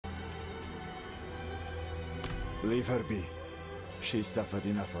Leave her be. She suffered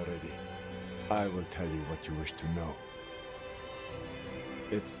enough already. I will tell you what you wish to know.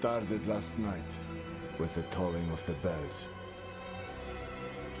 It started last night, with the tolling of the bells.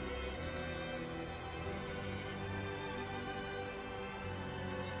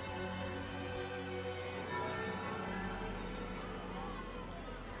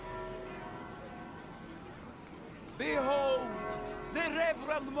 Behold, the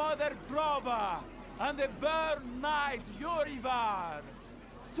Reverend Mother Prova and the Burn Knight Urivar,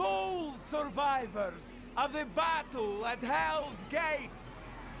 sole survivors of the battle at Hell's Gates.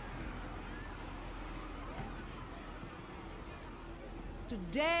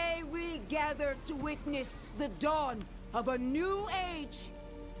 Today we gather to witness the dawn of a new age.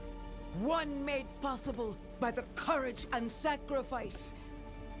 One made possible by the courage and sacrifice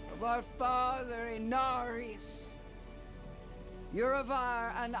of our father Inarius.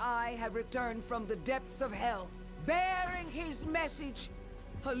 Urivar and I have returned from the depths of hell, bearing his message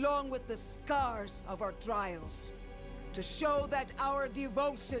along with the scars of our trials, to show that our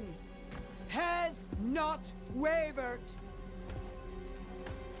devotion has not wavered.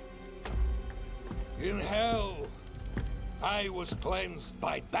 In hell, I was cleansed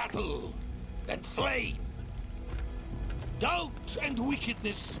by battle and flame. Doubt and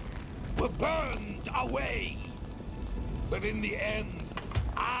wickedness were burned away. But in the end,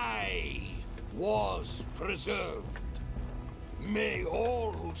 I was preserved. May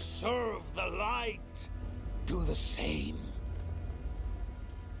all who serve the light do the same.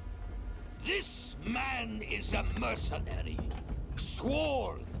 This man is a mercenary,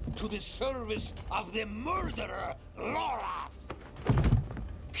 sworn to the service of the murderer, Lorath.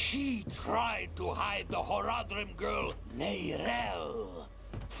 He tried to hide the Horadrim girl, Neyrel,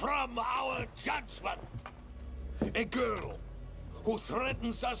 from our judgment. A girl who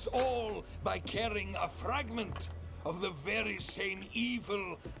threatens us all by carrying a fragment of the very same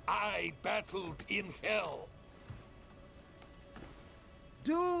evil I battled in hell.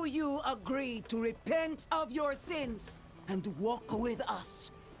 Do you agree to repent of your sins and walk with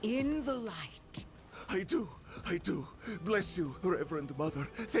us in the light? I do. Bless you, Reverend Mother.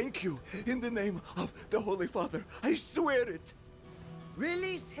 Thank you. In the name of the Holy Father, I swear it.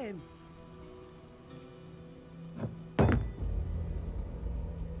 Release him.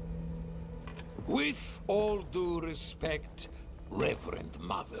 With all due respect, Reverend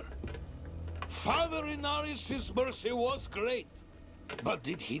Mother, Father Inarius' mercy was great, but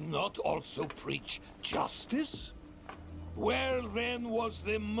did he not also preach justice? Where then was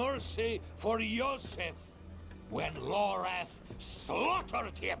the mercy for Yosef when Lorath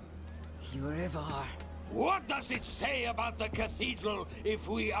slaughtered him? Urivar. What does it say about the cathedral if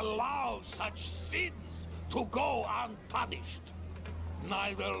we allow such sins to go unpunished?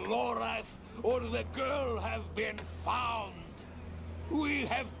 Neither Lorath or the girl have been found. We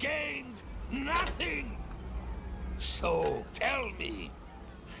have gained nothing. So tell me,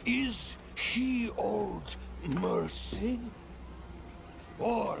 is he owed mercy?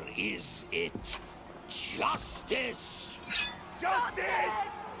 Or is it justice? Justice!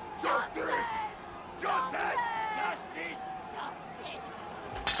 Justice! Justice! Justice!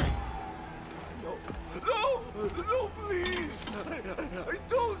 No, please! I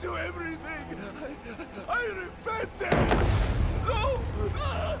told you everything! I repented! No!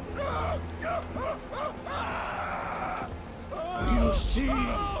 You see,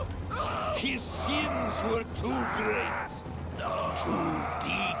 his sins were too great, too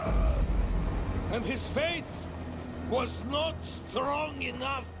deep, and his faith was not strong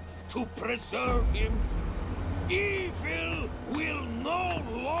enough to preserve him. Evil will no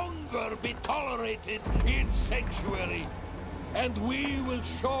longer be tolerated in Sanctuary, and we will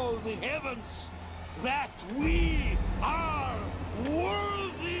show the heavens that we are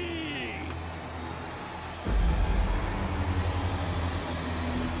worthy!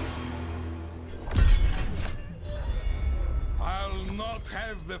 I'll not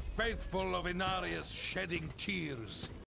have the faithful of Inarius shedding tears.